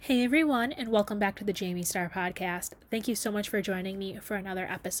Hey everyone, and welcome back to the Jamie Star Podcast. Thank you so much for joining me for another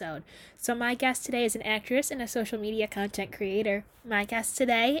episode. So my guest today is an actress and a social media content creator. My guest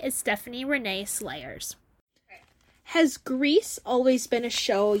today is Stefanie Renee Slayers. Has Grease always been a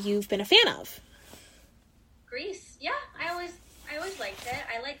show you've been a fan of? Grease? Yeah, I always liked it.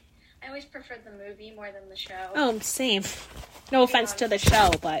 I always preferred the movie more than the show. Oh, same. No offense to the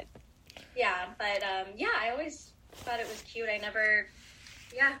show, but... Yeah, but I always thought it was cute.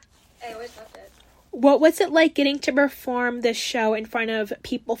 I always loved it. What was it like getting to perform this show in front of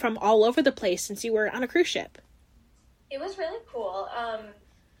people from all over the place since you were on a cruise ship? It was really cool.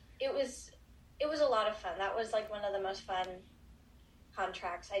 It was a lot of fun. That was like one of the most fun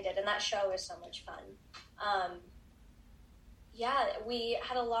contracts I did, and that show was so much fun. We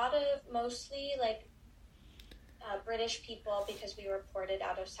had a lot of mostly like British people because we were ported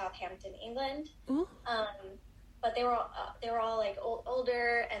out of Southampton, England. But they were all like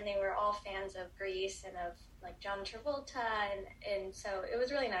older, and they were all fans of Grease and of like John Travolta, and so it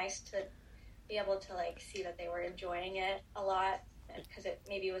was really nice to be able to like see that they were enjoying it a lot because it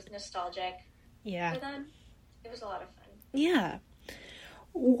maybe was nostalgic for them. It was a lot of fun. Yeah.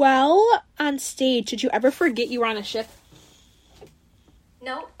 Well, on stage, did you ever forget you were on a ship?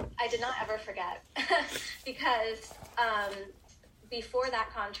 No, I did not ever forget because before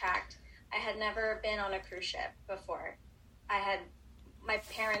that contract, I had never been on a cruise ship before. My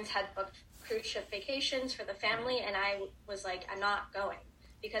parents had booked cruise ship vacations for the family, and I was like, I'm not going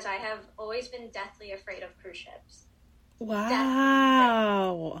because I have always been deathly afraid of cruise ships.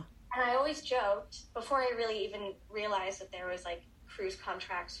 Wow. And I always joked, before I really even realized that there was like cruise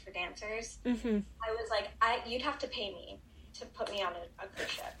contracts for dancers, I was like, you'd have to pay me to put me on a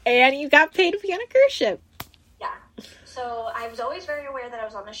cruise ship. And you got paid to be on a cruise ship. Yeah. So I was always very aware that I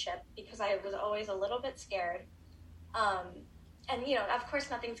was on a ship because I was always a little bit scared. And, you know, of course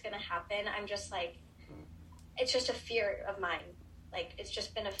nothing's going to happen. I'm just like, it's just a fear of mine. Like, it's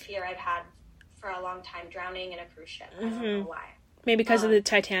just been a fear I've had for a long time, drowning in a cruise ship. I don't know why. Maybe because of the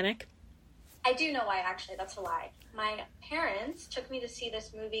Titanic? I do know why, actually. That's a lie. My parents took me to see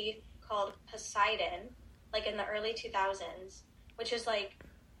this movie called Poseidon, like in the early 2000s, which is like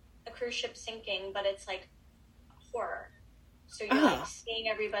a cruise ship sinking, but it's like horror. So you're like seeing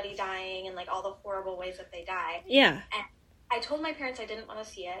everybody dying and like all the horrible ways that they die. Yeah. And I told my parents I didn't want to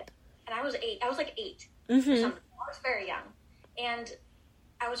see it. And I was 8. I was like 8 or something. I was very young. And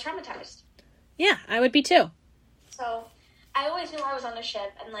I was traumatized. Yeah, I would be too. So I always knew I was on a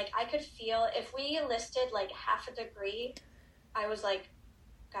ship, and like I could feel if we listed like half a degree, I was like,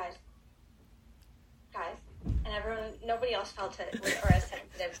 guys, and nobody else felt it or as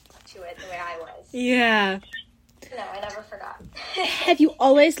sensitive to it the way I was. Yeah. No, I never forgot. Have you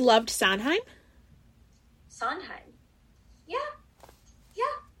always loved Sondheim? Sondheim? Yeah,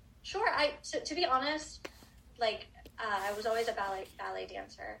 sure. To be honest, like I was always a ballet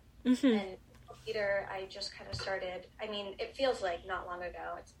dancer, and theater I just kind of started. I mean, it feels like not long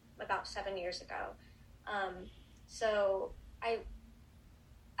ago. It's about 7 years ago. So I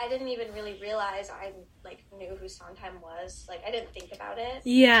didn't even really realize I like knew who Sondheim was. Like I didn't think about it.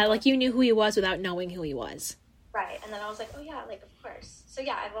 Yeah, like you knew who he was without knowing who he was. Right, and then I was like, oh yeah, like of course. So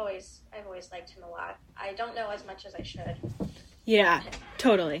yeah, I've always liked him a lot. I don't know as much as I should. Yeah,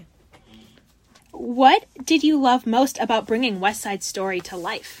 totally. What did you love most about bringing West Side Story to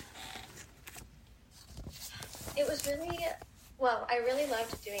life? It was really, I really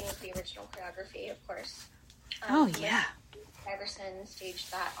loved doing the original choreography, of course. Yeah. Iverson staged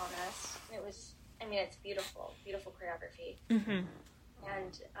that on us. It was, it's beautiful, beautiful choreography.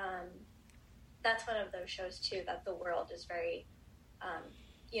 And that's one of those shows, too, that the world is very,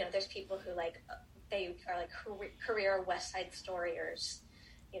 there's people who, like, they are, like, career West Side Storyers,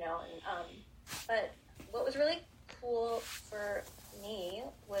 but what was really cool for me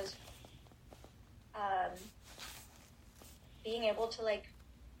was being able to, like,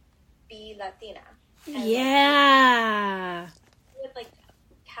 be Latina. And, with, like,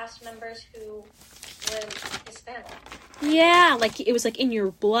 cast members who were Hispanic. Yeah, like, it was, like, in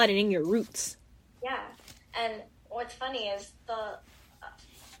your blood and in your roots. Yeah, and what's funny is the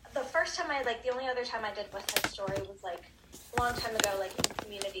first time the only other time I did West Side Story was, like, a long time ago, like, in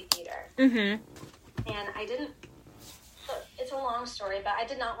community theater. And I didn't, it's a long story, but I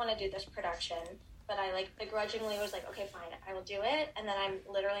did not want to do this production. But I, like, begrudgingly was like, okay, fine, I will do it. And then I'm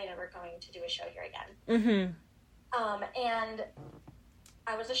literally never going to do a show here again. And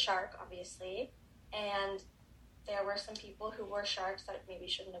I was a shark, obviously. And there were some people who were sharks that maybe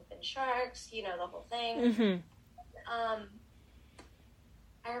shouldn't have been sharks, the whole thing.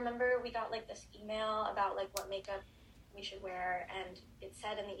 I remember we got, like, this email about, like, what makeup we should wear, and it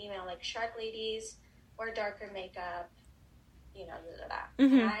said in the email, like, shark ladies wear darker makeup, you know,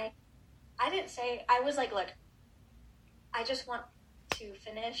 Mm-hmm. And I didn't say, I was like, look, I just want to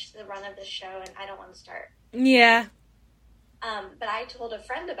finish the run of this show, and I don't want to start. Yeah. But I told a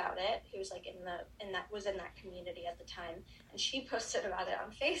friend about it who was like in that community at the time, and she posted about it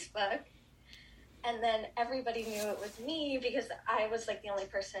on Facebook, and then everybody knew it was me because I was like the only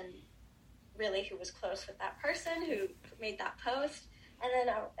person really who was close with that person who made that post. And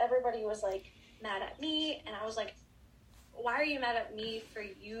then everybody was like mad at me, and I was like, why are you mad at me for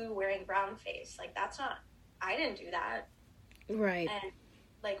you wearing brown face? Like, that's not, I didn't do that. Right. And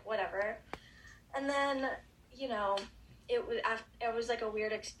like, whatever. And then, you know, it was like a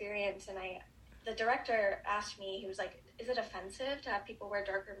weird experience, and the director asked me, he was like, is it offensive to have people wear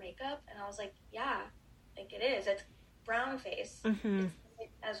darker makeup? And I was like, yeah, like it is. It's brown face. Mm-hmm.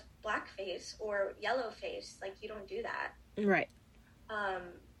 It's as black face or yellow face. Like, you don't do that. Right.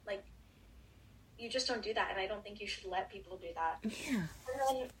 Like, you just don't do that, and I don't think you should let people do that. Yeah. And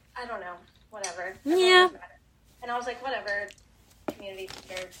then, I don't know, whatever. Yeah. And I was like, whatever, community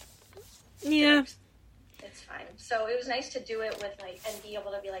theater. Yeah. It's fine. So it was nice to do it with, like, and be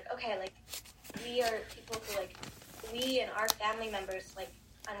able to be like, okay, like, we are people who, like, we and our family members, like,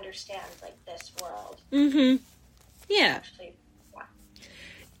 understand, like, this world. Mm-hmm. Yeah. Actually, yeah.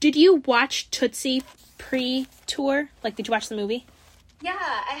 Did you watch Tootsie pre-tour? Like, did you watch the movie? Yeah,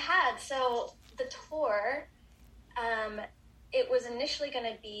 I had. So the tour, it was initially going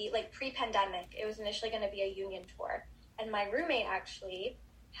to be, like, pre-pandemic, it was initially going to be a union tour. And my roommate actually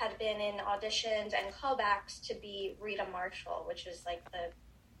had been in auditions and callbacks to be Rita Marshall, which is, like, the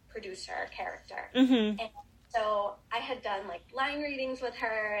producer character. Mm-hmm. And so I had done, like, line readings with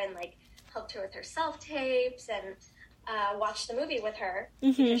her and, like, helped her with her self-tapes and watched the movie with her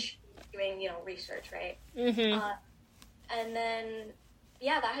because she was doing, you know, research, right? Mm-hmm. And then,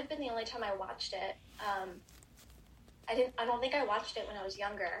 yeah, that had been the only time I watched it. I don't think I watched it when I was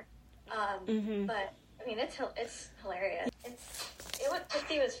younger. But, I mean, it's hilarious.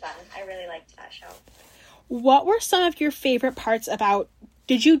 Tootsie was fun. I really liked that show. What were some of your favorite parts about,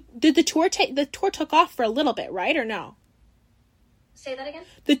 did the tour took off for a little bit, right? Or no? Say that again?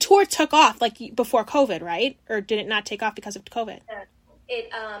 The tour took off, like, before COVID, right? Or did it not take off because of COVID? I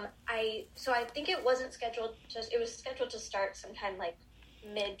think it wasn't scheduled, it was scheduled to start sometime, like,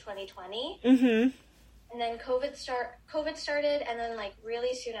 mid-2020. Mm-hmm. And then COVID started, and then, like,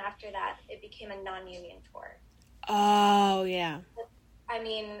 really soon after that, it became a non-union tour. Oh, yeah. I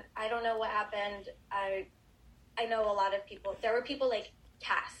mean, I don't know what happened. I know a lot of people. There were people, like,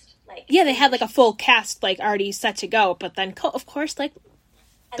 cast. Like, yeah, they had, like, a full cast, like, already set to go. But then, of course, like,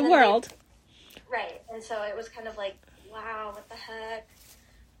 the world. Right. And so it was kind of like, wow, what the heck?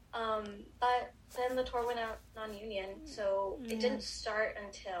 But then the tour went out non-union. So it didn't start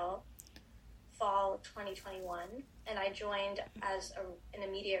until fall 2021. And I joined as an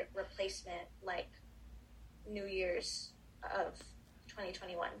immediate replacement, like, New Year's of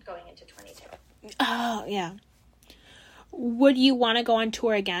 2021 going into 22. Oh, yeah. Would you want to go on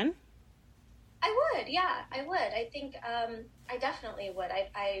tour again? I would, yeah, I would. I think I definitely would.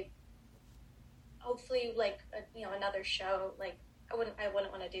 I hopefully, like, another show. Like, I wouldn't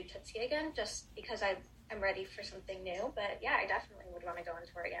want to do Tootsie again just because I'm ready for something new. But yeah, I definitely would want to go on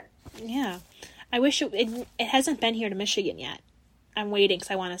tour again. Yeah, I wish it hasn't been here to Michigan yet. I'm waiting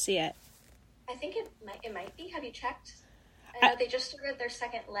because I want to see it. I think it might be. Have you checked? I know they just started their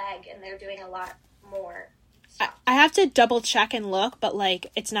second leg, and they're doing a lot more stuff. I have to double check and look, but, like,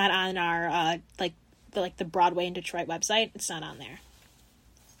 it's not on our the Broadway in Detroit website. It's not on there.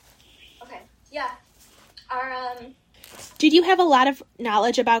 Okay. Yeah. Did you have a lot of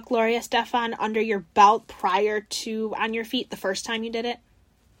knowledge about Gloria Estefan under your belt prior to On Your Feet the first time you did it?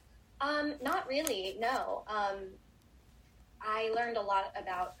 Not really. No. I learned a lot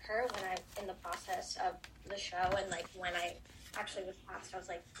about her when I in the process of the show, and, like, when I actually was cast, I was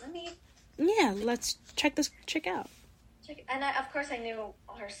like, let's check this chick out. And of course I knew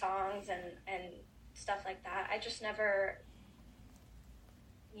all her songs and stuff like that. I just never,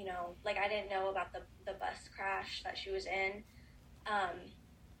 like, I didn't know about the bus crash that she was in.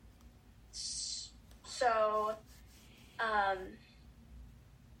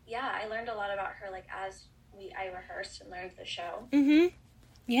 Yeah, I learned a lot about her, like, as I rehearsed and learned the show. Mm-hmm.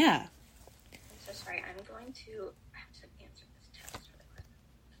 Yeah. I'm so sorry. I have to answer this text really quick.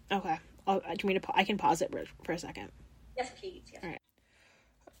 Okay. Do you want me to I can pause it for a second. Yes, please. Yes. All right.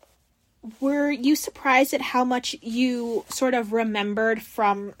 Were you surprised at how much you sort of remembered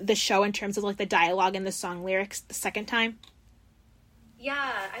from the show in terms of, like, the dialogue and the song lyrics the second time?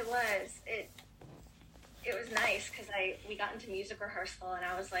 Yeah, I was. It it was nice because we got into music rehearsal and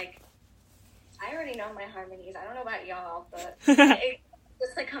I was like, I already know my harmonies. I don't know about y'all, but it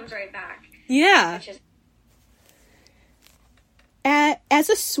just like comes right back. Yeah. As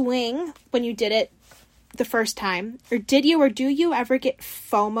a swing, when you did it the first time, or do you ever get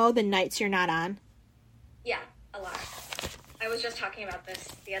FOMO the nights you're not on? Yeah, a lot. I was just talking about this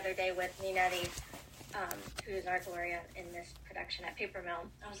the other day with Ninetti, who's our Gloria in this production at Paper Mill.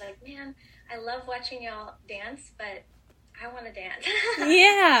 I was like, man, I love watching y'all dance, but I want to dance.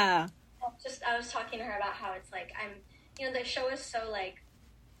 Yeah. I was talking to her about how it's like, the show is so like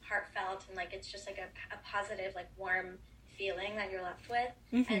heartfelt and like, it's just like a positive, like warm feeling that you're left with.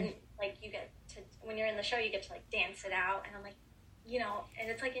 Mm-hmm. And like you get to, when you're in the show, you get to like dance it out. And I'm like, and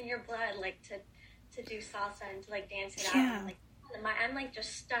it's like in your blood, like to do salsa and to like dance it out. And like, I'm like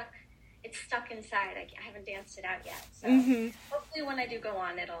just stuck. It's stuck inside. I haven't danced it out yet. So hopefully when I do go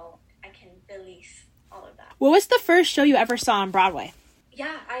on, I can release all of that. What was the first show you ever saw on Broadway?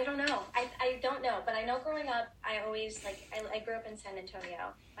 Yeah, I don't know. I don't know, but I know growing up, I always, like, I grew up in San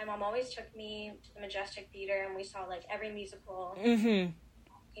Antonio. My mom always took me to the Majestic Theater, and we saw, like, every musical came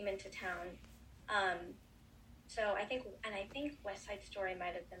into town. So I think West Side Story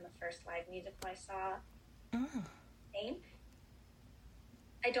might have been the first live musical I saw. Oh. I think.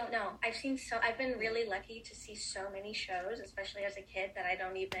 I don't know. I've been really lucky to see so many shows, especially as a kid, that I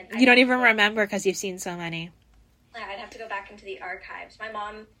don't even remember because you've seen so many. I'd have to go back into the archives. My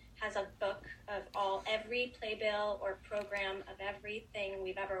mom has a book of every playbill or program of everything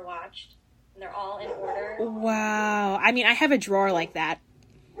we've ever watched. And they're all in order. Wow. I mean, I have a drawer like that.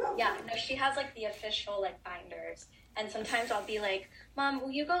 Yeah. No, she has, like, the official, like, binders. And sometimes I'll be like, Mom,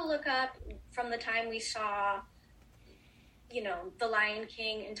 will you go look up from the time we saw, The Lion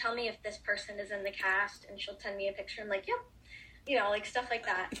King and tell me if this person is in the cast? And she'll send me a picture. I'm like, yep. Like, stuff like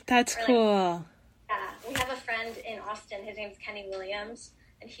that. That's cool. Yeah, we have a friend in Austin. His name's Kenny Williams,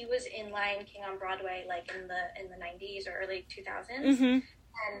 and he was in Lion King on Broadway, like in the 90s or early 2000s. Mm-hmm.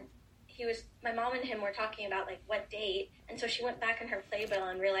 And my mom and him were talking about like what date, and so she went back in her playbill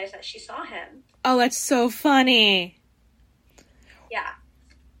and realized that she saw him. Oh, that's so funny. Yeah.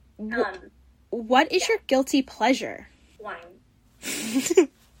 What is your guilty pleasure? Wine.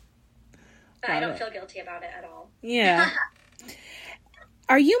 But I don't feel guilty about it at all. Yeah.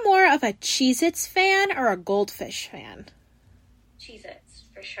 Are you more of a Cheez-Its fan or a Goldfish fan? Cheez-Its,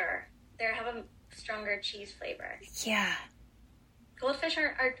 for sure. They have a stronger cheese flavor. Yeah. Goldfish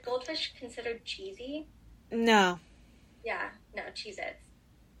are Goldfish considered cheesy? No. Yeah, no, Cheez-Its.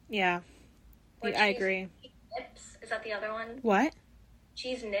 Yeah. I agree. Cheese Nips, is that the other one? What?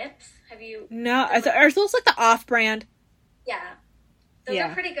 Cheese Nips? Have you... No, are those like the off-brand? Yeah. Those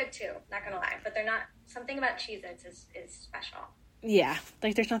are pretty good too, not gonna lie. But they're not... Something about Cheez-Its is special. Yeah,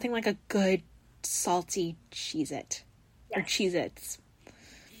 like there's nothing like a good salty Cheez-It. Yes. Or Cheez-Its.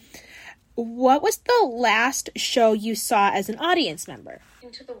 What was the last show you saw as an audience member?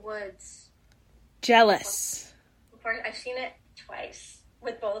 Into the Woods. Jealous. I've seen it twice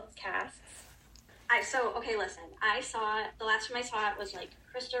with both casts. Okay, listen. The last time I saw it was like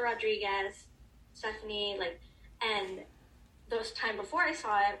Krista Rodriguez, Stefanie, and those time before I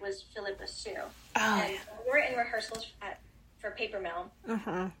saw it was Philippa Sue. Oh, and we were in rehearsals for Paper Mill.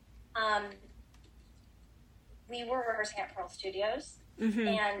 Uh-huh. We were rehearsing at Pearl Studios,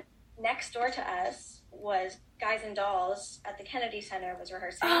 and next door to us was Guys and Dolls at the Kennedy Center was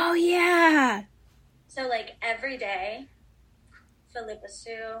rehearsing. Oh, yeah! So, like, every day, Philippa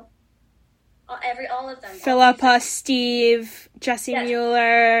Sue, all of them. Philippa, Steve, Jesse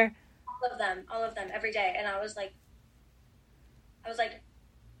Mueller. All of them, every day. And I was like,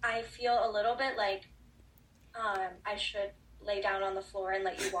 I feel a little bit like I should lay down on the floor and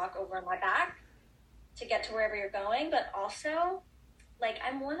let you walk over my back to get to wherever you're going, but also, like,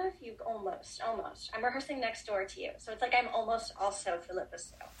 I'm one of you almost. I'm rehearsing next door to you, so it's like I'm almost also Philippa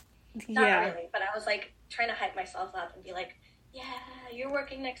Sue. Not really, but I was, like, trying to hype myself up and be like, yeah, you're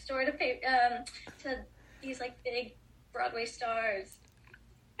working next door to these, like, big Broadway stars.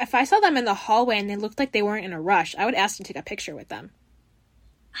 If I saw them in the hallway and they looked like they weren't in a rush, I would ask to take a picture with them.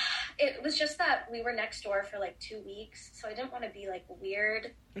 It was just that we were next door for, like, 2 weeks, so I didn't want to be, like,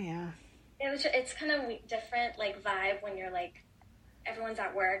 weird. Yeah. It's kind of different, like, vibe when you're, like, everyone's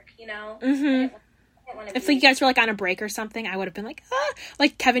at work, you know? Mm-hmm. If you guys were, like, on a break or something, I would have been like,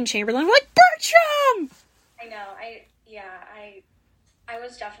 like Kevin Chamberlain, like, Bertram! I know, I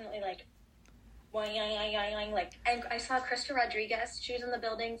was definitely, like, like, I saw Krista Rodriguez, she was in the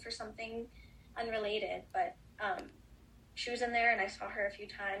building for something unrelated, but, she was in there, and I saw her a few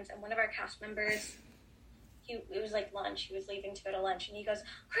times, and one of our cast members, it was like lunch. He was leaving to go to lunch, and he goes,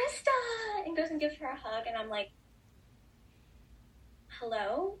 Krista, and goes and gives her a hug, and I'm like,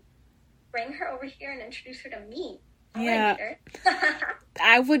 hello? Bring her over here and introduce her to me. Yeah.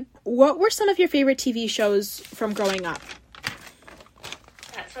 What were some of your favorite TV shows from growing up?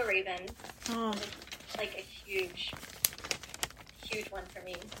 That's So Raven. Oh. Like a huge one for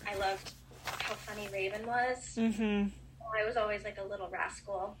me. I loved how funny Raven was. Mm-hmm. I was always like a little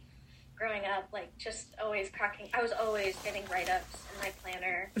rascal growing up, like just always cracking. I was always getting write-ups in my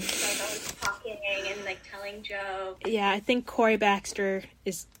planner. I was always talking and like telling jokes. Yeah, I think Corey Baxter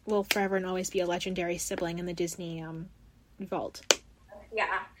will forever and always be a legendary sibling in the Disney vault.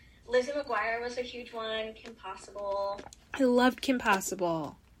 Yeah. Lizzie McGuire was a huge one. Kim Possible. I loved Kim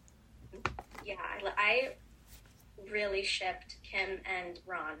Possible. Yeah, I really shipped Kim and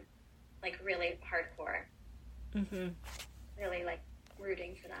Ron, like really hardcore. Mm-hmm. Really like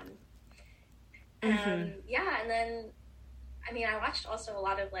rooting for them. Mm-hmm. Yeah, and then, I mean, I watched also a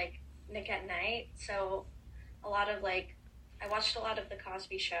lot of like Nick at Night, so a lot of like, I watched a lot of The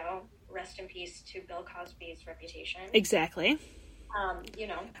Cosby Show. Rest in peace to Bill Cosby's reputation. Exactly. You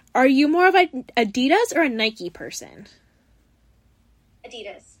know. Are you more of an Adidas or a Nike person?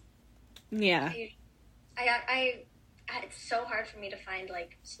 Adidas. Yeah. It's so hard for me to find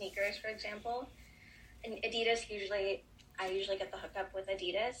like sneakers, for example. And Adidas I usually get the hookup with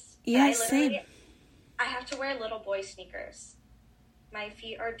Adidas. Yeah, same. I have to wear little boy sneakers. My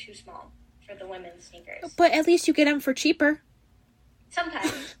feet are too small for the women's sneakers. But at least you get them for cheaper.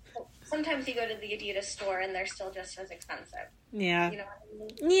 Sometimes. Sometimes you go to the Adidas store and they're still just as expensive. Yeah. You know what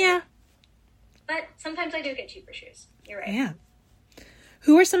I mean? Yeah. But sometimes I do get cheaper shoes. You're right. Yeah.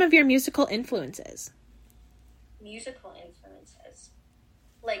 Who are some of your musical influences? Musical influences?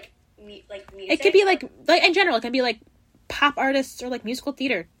 Like music? It could be like in general, it can be like pop artists or like musical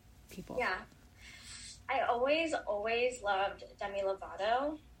theater people. Yeah. I always loved Demi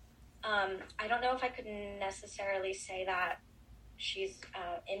Lovato. I don't know if I could necessarily say that she's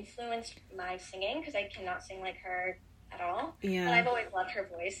influenced my singing because I cannot sing like her at all. Yeah. But I've always loved her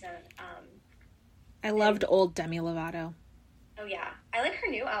voice and I loved old Demi Lovato. Oh yeah. I like her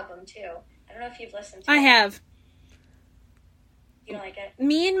new album too. I don't know if you've listened to I it. have. You don't like it?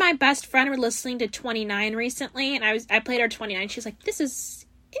 Me and my best friend were listening to 29 recently, and I played her 29. She's like, "This is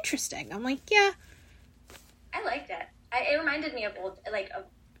interesting." I'm like, "Yeah." I liked it. It reminded me of old, like, of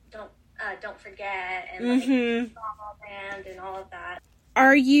Don't Forget and like Small Band and all of that.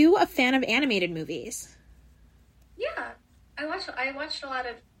 Are you a fan of animated movies? Yeah, I watched a lot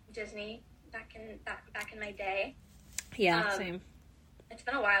of Disney back in my day. Yeah, same. It's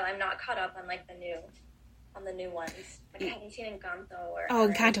been a while. I'm not caught up on like the new ones. Like I haven't seen Encanto or. Oh,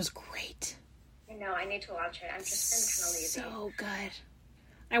 Encanto's great. I know. I need to watch it. I'm just been kind of lazy. So good.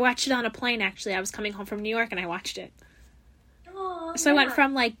 I watched it on a plane. Actually, I was coming home from New York and I watched it. Oh, so I went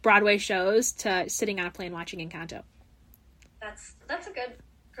from like Broadway shows to sitting on a plane watching Encanto. That's a good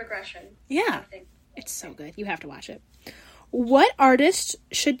progression. Yeah, it's so good. You have to watch it. What artist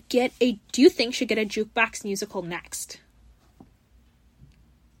do you think should get a jukebox musical next?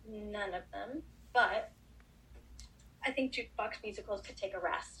 None of them, but I think jukebox musicals could take a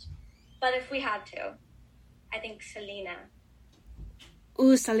rest. But if we had to, I think Selena.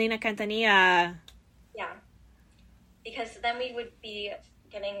 Ooh, Selena Quintanilla. Yeah. Because then we would be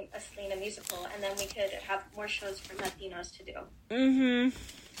getting a Selena musical, and then we could have more shows for Latinos to do. Mm-hmm.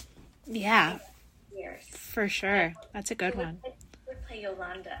 Yeah. Years. For sure. That's a good one. Would play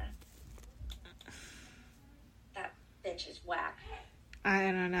Yolanda. That bitch is whack. I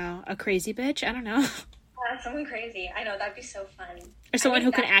don't know. A crazy bitch? I don't know. Someone crazy. I know, that'd be so fun. Or someone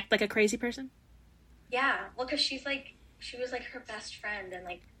who can act like a crazy person? Yeah. Well, because she was like her best friend and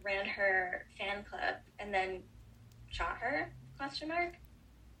like ran her fan club and then shot her, ?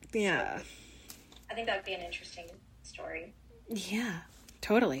 Yeah. So, I think that would be an interesting story. Yeah,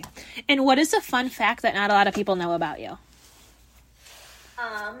 totally. And what is a fun fact that not a lot of people know about you?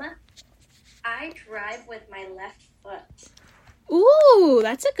 I drive with my left foot. Ooh,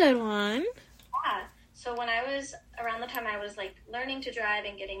 that's a good one. Yeah. So when I was, around the time I was like learning to drive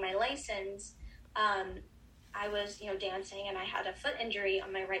and getting my license, I was, dancing and I had a foot injury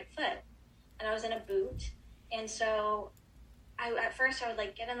on my right foot and I was in a boot. And so at first I would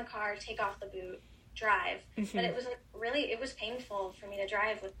like get in the car, take off the boot, drive. Mm-hmm. But it was it was painful for me to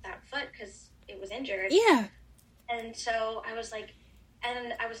drive with that foot because it was injured. Yeah. And so I was like,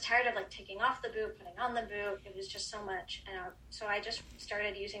 and I was tired of like taking off the boot, putting on the boot. It was just so much. And so I just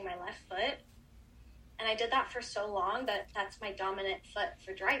started using my left foot. And I did that for so long that that's my dominant foot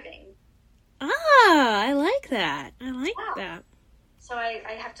for driving. Ah, I like that. I like that. So I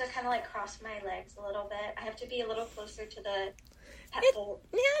have to kind of like cross my legs a little bit. I have to be a little closer to the pet bolt.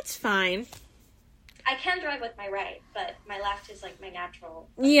 Yeah, it's fine. I can drive with my right, but my left is like my natural.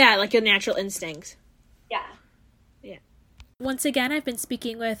 Yeah, like your natural instinct. Yeah. Yeah. Once again, I've been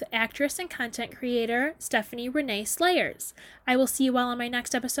speaking with actress and content creator Stefanie Renee Slayers. I will see you all on my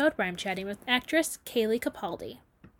next episode where I'm chatting with actress Kaylee Capaldi.